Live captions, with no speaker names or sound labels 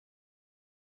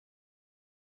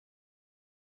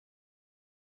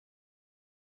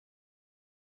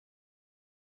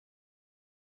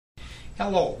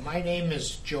Hello, my name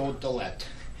is Joe Dillette.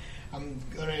 I'm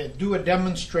going to do a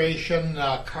demonstration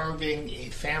carving a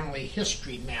family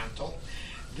history mantle.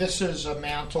 This is a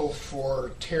mantle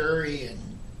for Terri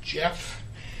and Jeff,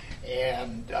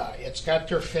 and it's got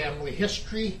their family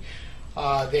history.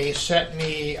 They sent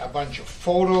me a bunch of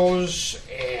photos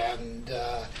and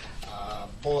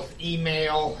both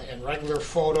email and regular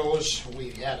photos.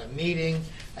 We had a meeting.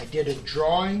 I did a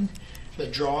drawing. The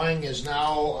drawing is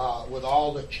now with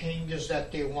all the changes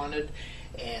that they wanted,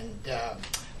 and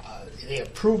they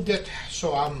approved it,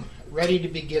 so I'm ready to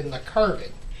begin the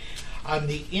carving. On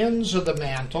the ends of the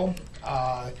mantle,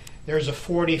 there's a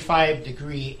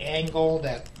 45-degree angle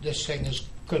that this thing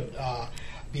could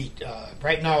be.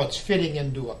 Right now it's fitting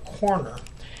into a corner,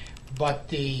 but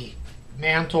the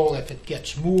mantle, if it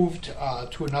gets moved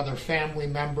to another family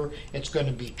member, it's going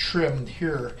to be trimmed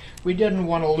here. We didn't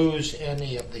want to lose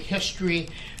any of the history,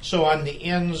 so on the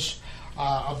ends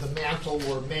of the mantle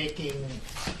we're making,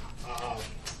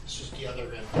 this is the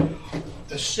other end,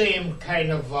 the same kind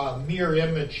of mirror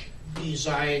image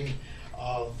design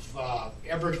of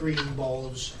evergreen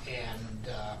boughs and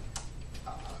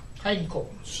pine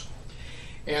cones.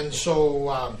 And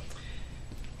so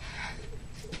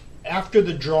after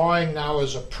the drawing now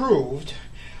is approved,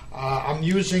 I'm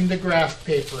using the graph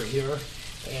paper here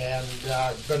and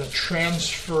going to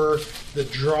transfer the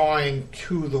drawing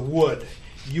to the wood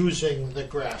using the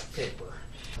graph paper.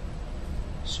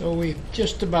 So we've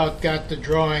just about got the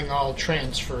drawing all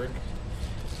transferred.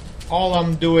 All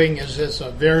I'm doing is this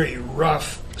a very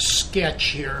rough sketch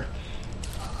here.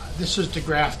 This is the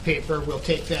graph paper. We'll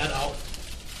take that out.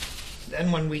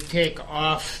 Then when we take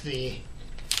off the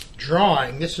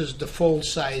drawing, this is the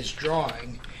full-size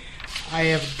drawing, I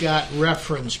have got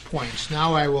reference points.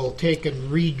 Now I will take and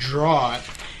redraw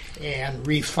it and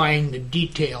refine the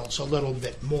details a little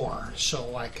bit more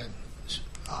so I can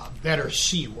better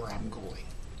see where I'm going.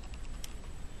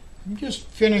 I'm just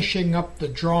finishing up the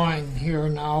drawing here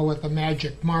now with a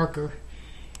magic marker,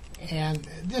 and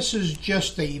this is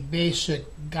just a basic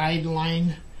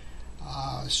guideline,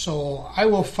 so I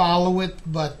will follow it,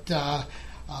 but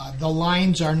the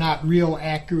lines are not real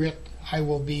accurate. I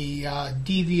will be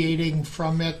deviating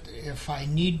from it if I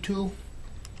need to.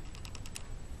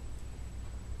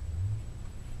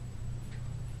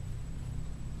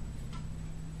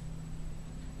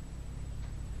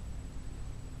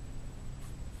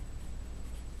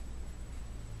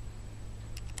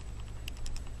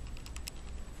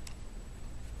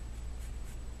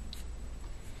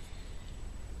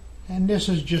 And this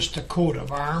is just a coat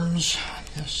of arms on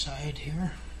this side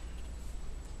here.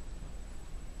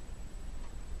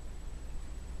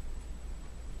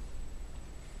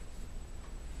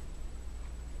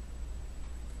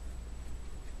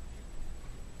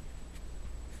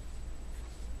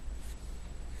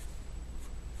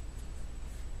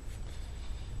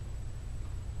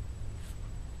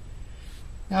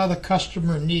 Now the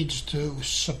customer needs to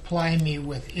supply me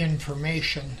with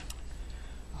information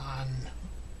on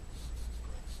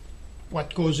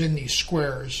what goes in these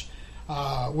squares,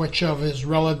 which of his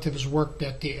relatives worked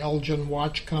at the Elgin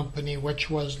Watch Company, which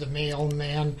was the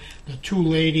mailman, the two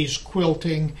ladies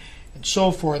quilting, and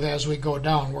so forth. As we go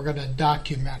down, we're going to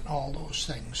document all those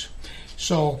things.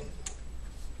 So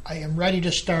I am ready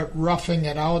to start roughing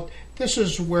it out. This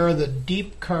is where the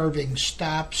deep carving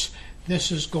stops.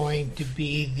 This is going to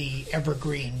be the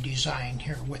evergreen design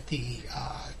here with the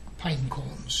pine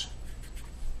cones.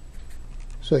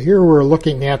 So here we're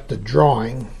looking at the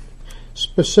drawing,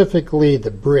 specifically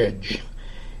the bridge.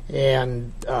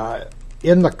 And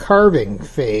in the carving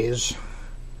phase,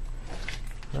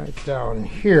 right down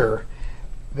here,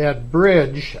 that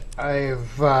bridge,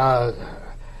 I've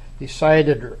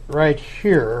decided right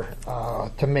here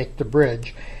to make the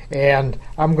bridge. And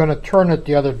I'm going to turn it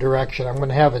the other direction. I'm going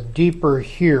to have it deeper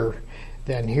here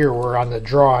than here, where on the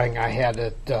drawing I had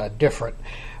it different.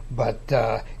 But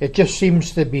it just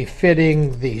seems to be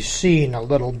fitting the scene a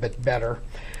little bit better.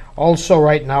 Also,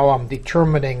 right now I'm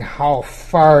determining how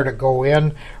far to go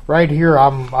in. Right here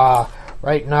I'm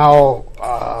right now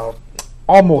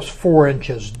almost 4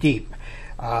 inches deep.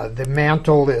 The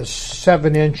mantle is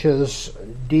 7 inches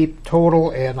deep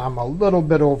total, and I'm a little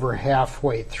bit over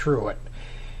halfway through it.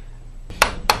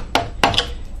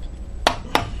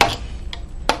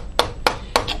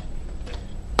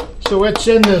 So it's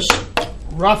in this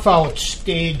rough out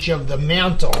stage of the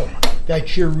mantle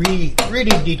that you're really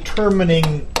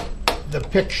determining the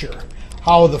picture,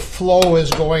 how the flow is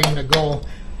going to go,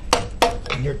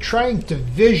 and you're trying to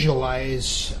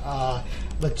visualize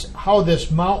how this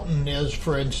mountain is.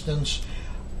 For instance,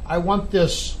 I want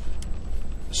this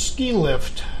ski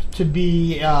lift to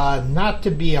be not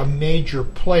to be a major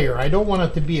player. I don't want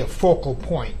it to be a focal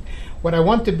point. What I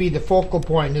want to be the focal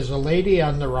point is a lady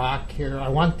on the rock here. I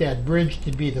want that bridge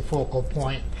to be the focal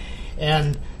point,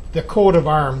 and the coat of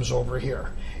arms over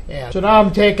here. And so now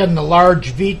I'm taking the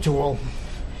large V tool.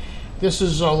 This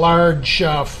is a large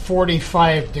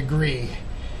 45 degree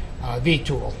V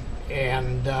tool,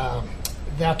 and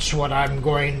that's what I'm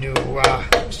going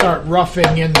to start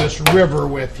roughing in this river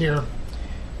with here.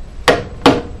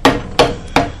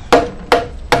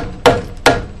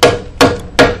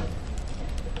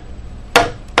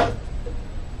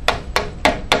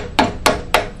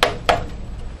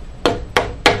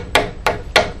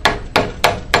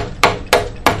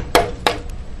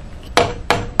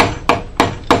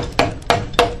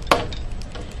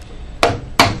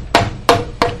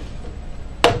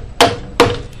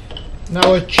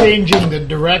 Now it's changing the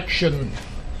direction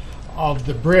of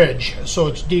the bridge, so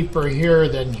it's deeper here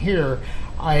than here.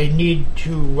 I need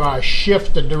to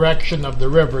shift the direction of the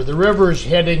river. The river is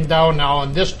heading down now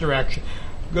in this direction.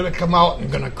 I'm going to come out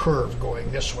and going to curve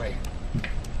going this way.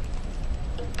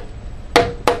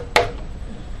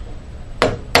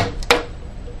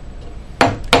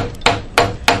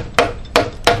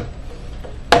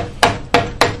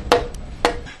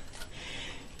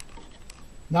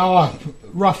 Now I'm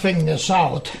roughing this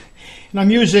out, and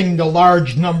I'm using the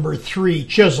large number 3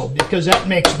 chisel because that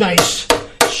makes nice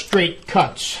straight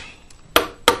cuts.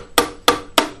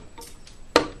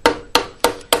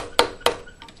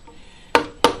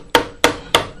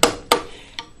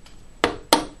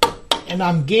 And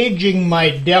I'm gauging my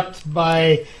depth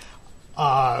by,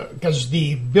 because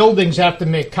the buildings have to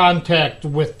make contact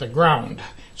with the ground.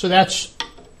 So that's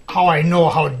how I know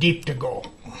how deep to go.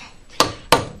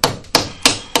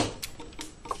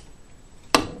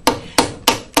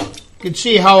 You can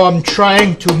see how I'm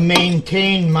trying to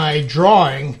maintain my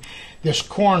drawing this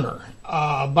corner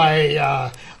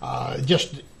by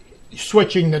just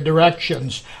switching the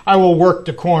directions. I will work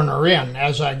the corner in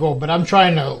as I go, but I'm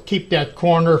trying to keep that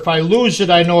corner. If I lose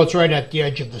it, I know it's right at the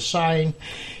edge of the sign.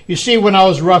 You see, when I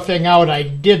was roughing out, I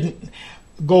didn't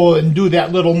go and do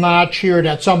that little notch here.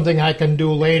 That's something I can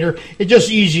do later. It's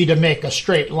just easy to make a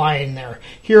straight line there.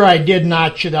 Here I did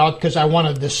notch it out because I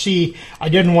wanted to see, I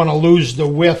didn't want to lose the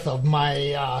width of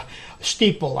my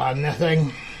steeple on the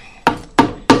thing.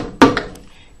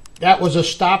 That was a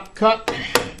stop cut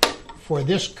for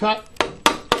this cut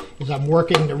as I'm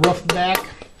working the roof back.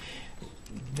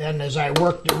 Then as I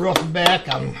work the roof back,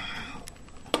 I'm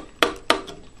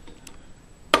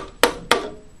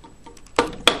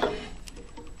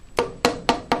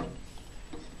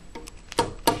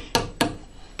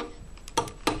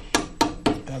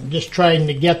just trying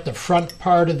to get the front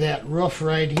part of that roof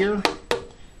right here.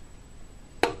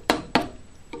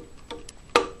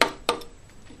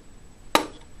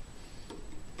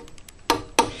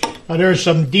 Now there's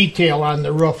some detail on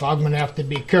the roof. I'm going to have to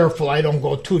be careful I don't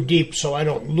go too deep so I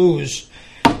don't lose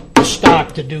the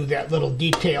stock to do that little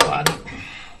detail on it.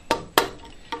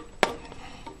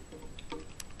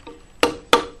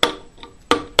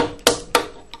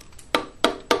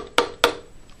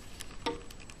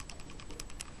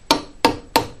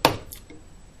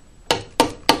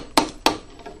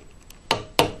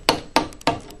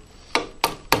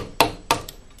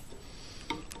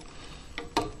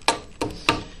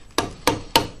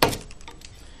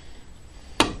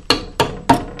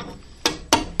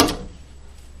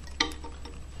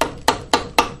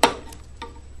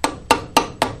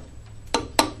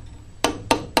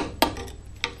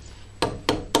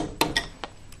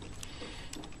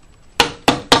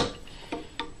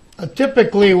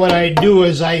 Typically what I do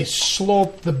is I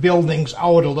slope the buildings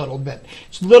out a little bit.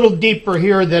 It's a little deeper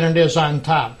here than it is on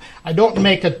top. I don't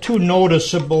make it too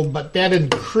noticeable, but that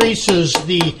increases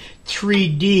the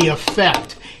 3D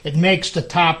effect. It makes the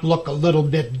top look a little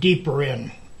bit deeper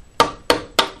in.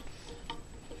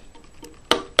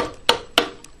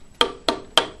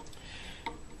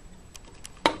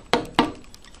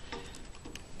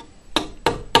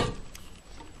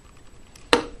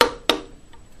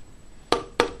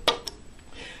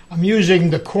 I'm using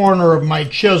the corner of my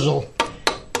chisel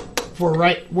for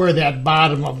right where that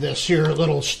bottom of this here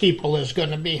little steeple is going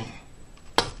to be.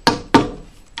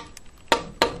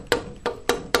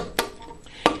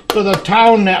 So the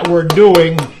town that we're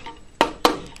doing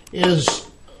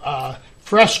is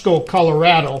Fresco,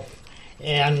 Colorado,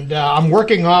 and I'm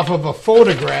working off of a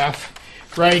photograph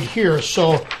right here.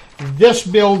 So this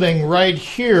building right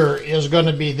here is going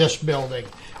to be this building.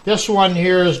 This one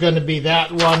here is going to be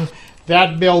that one.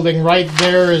 That building right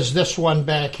there is this one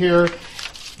back here.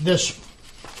 This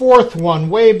fourth one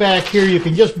way back here you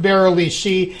can just barely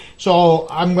see, so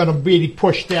I'm going to really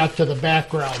push that to the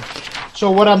background.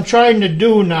 So what I'm trying to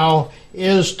do now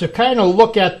is to kind of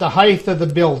look at the height of the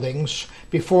buildings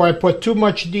before I put too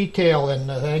much detail in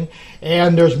the thing,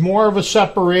 and there's more of a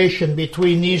separation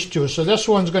between these two, so this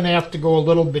one's going to have to go a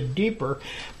little bit deeper,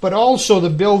 but also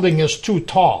the building is too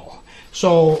tall,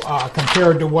 so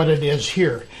compared to what it is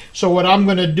here. So what I'm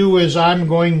going to do is I'm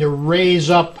going to raise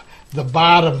up the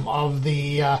bottom of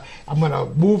the, I'm going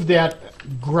to move that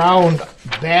ground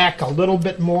back a little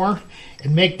bit more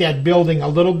and make that building a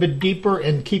little bit deeper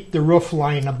and keep the roof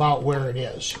line about where it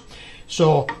is.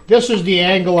 So this is the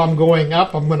angle I'm going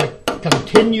up. I'm going to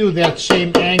continue that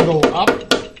same angle up.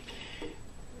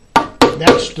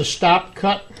 That's the stop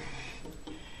cut.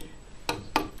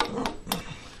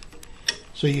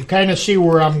 So you kind of see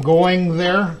where I'm going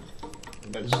there.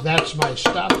 That's my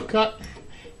stop cut.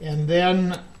 And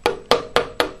then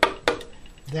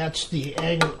that's the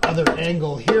other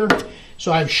angle here.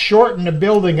 So I've shortened the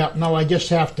building up. Now I just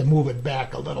have to move it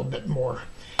back a little bit more.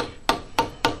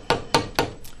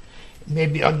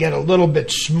 Maybe I'll get a little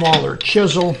bit smaller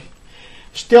chisel.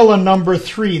 Still a number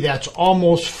 3, that's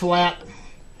almost flat,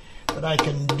 but I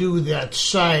can do that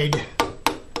side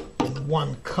in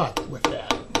one cut with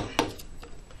that.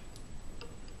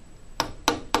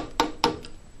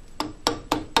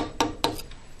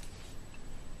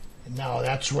 And now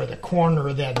that's where the corner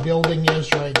of that building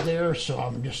is right there, so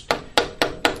I'm just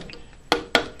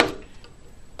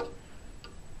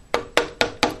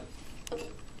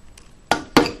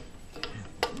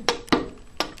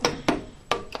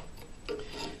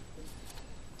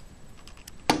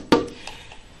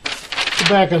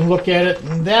back and look at it,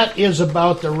 and that is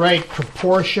about the right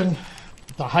proportion,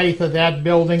 the height of that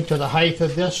building to the height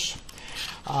of this.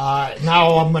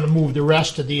 Now I'm going to move the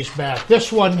rest of these back.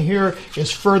 This one here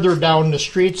is further down the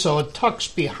street, so it tucks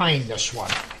behind this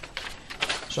one.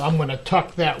 So I'm going to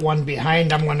tuck that one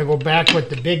behind. I'm going to go back with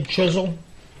the big chisel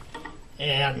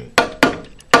and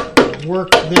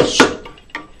work this.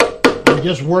 I'm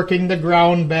just working the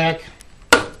ground back.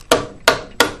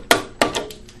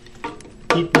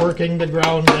 Keep working the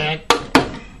ground back.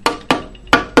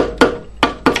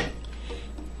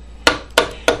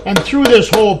 And through this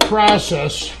whole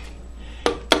process,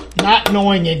 not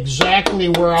knowing exactly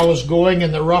where I was going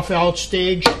in the rough out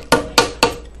stage,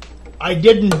 I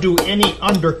didn't do any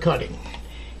undercutting.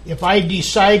 If I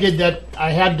decided that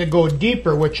I had to go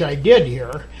deeper, which I did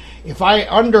here, if I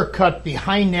undercut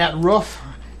behind that roof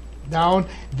down,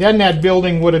 then that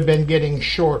building would have been getting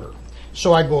shorter.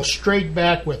 So I go straight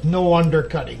back with no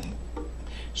undercutting.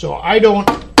 So I don't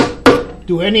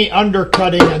do any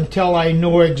undercutting until I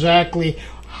know exactly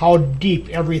how deep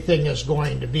everything is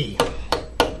going to be.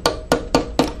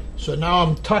 So now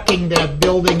I'm tucking that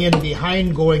building in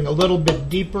behind, going a little bit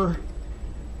deeper.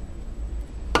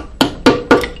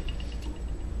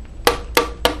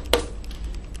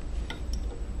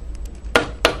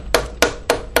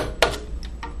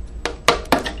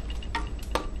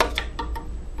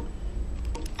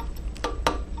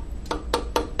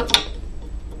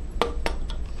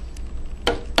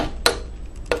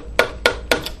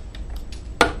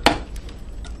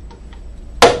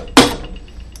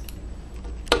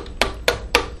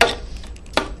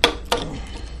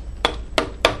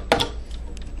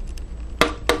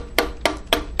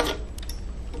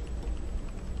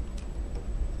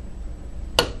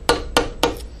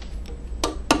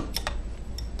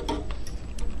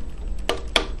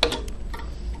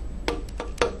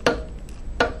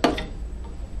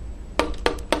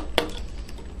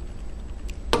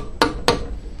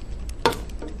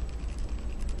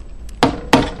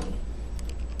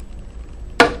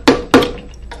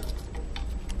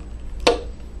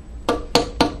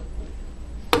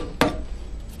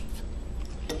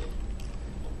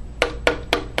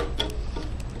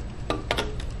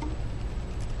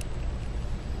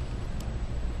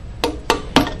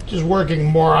 Just working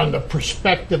more on the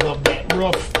perspective of that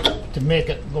roof to make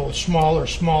it go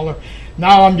smaller.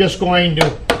 Now I'm just going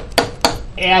to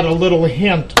add a little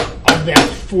hint of that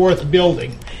fourth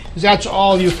building, because that's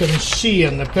all you can see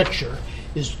in the picture,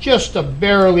 is just to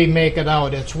barely make it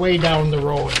out. It's way down the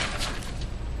road.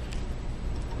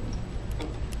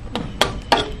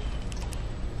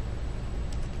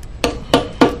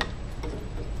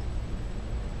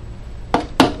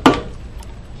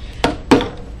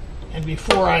 And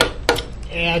before I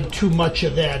add too much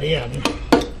of that in,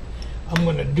 I'm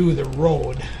going to do the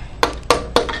road.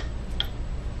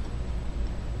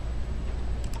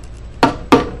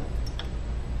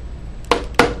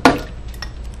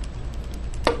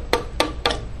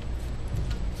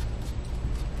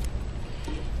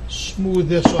 Smooth move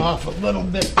this off a little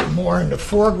bit more in the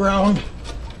foreground.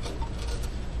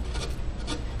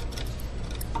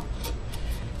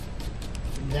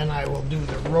 Then I will do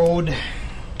the road.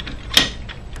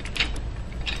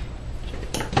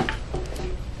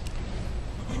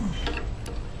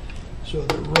 So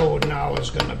the road now is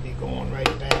going to be going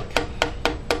right back.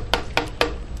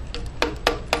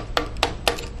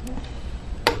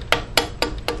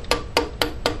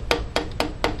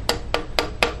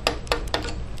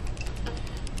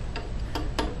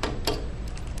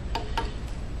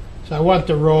 So I want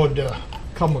the road to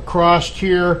come across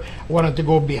here. I want it to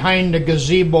go behind the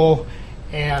gazebo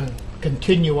and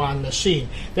continue on the scene.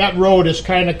 That road is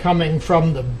kind of coming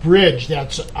from the bridge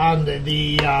that's on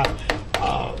the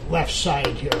left side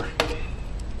here.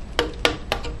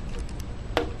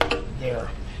 There.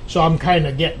 So I'm kind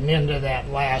of getting into that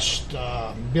last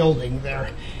building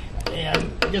there.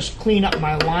 And just clean up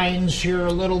my lines here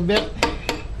a little bit.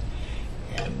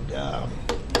 And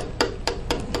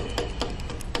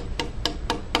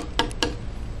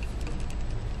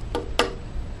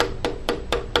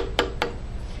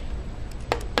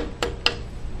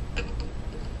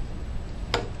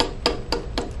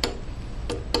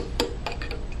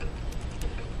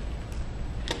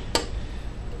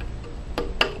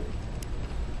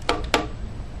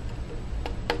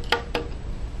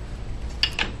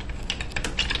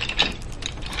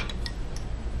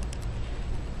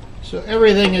so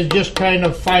everything is just kind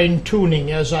of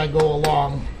fine-tuning as I go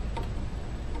along.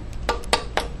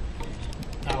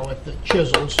 Now with the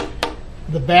chisels.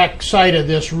 The back side of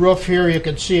this roof here, you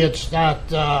can see it's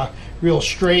not real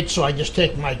straight, so I just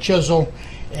take my chisel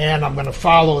and I'm going to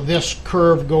follow this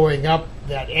curve going up,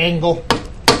 that angle.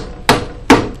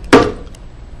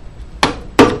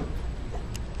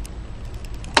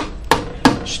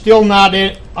 Still not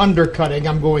undercutting,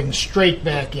 I'm going straight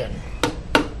back in.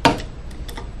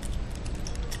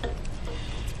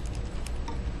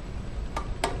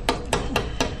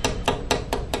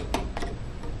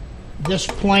 This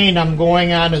plane I'm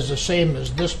going on is the same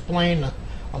as this plane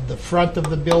of the front of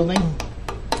the building,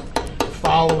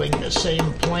 following the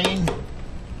same plane.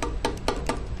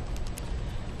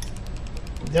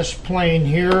 This plane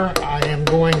here, I am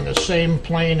going the same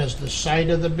plane as the side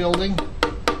of the building.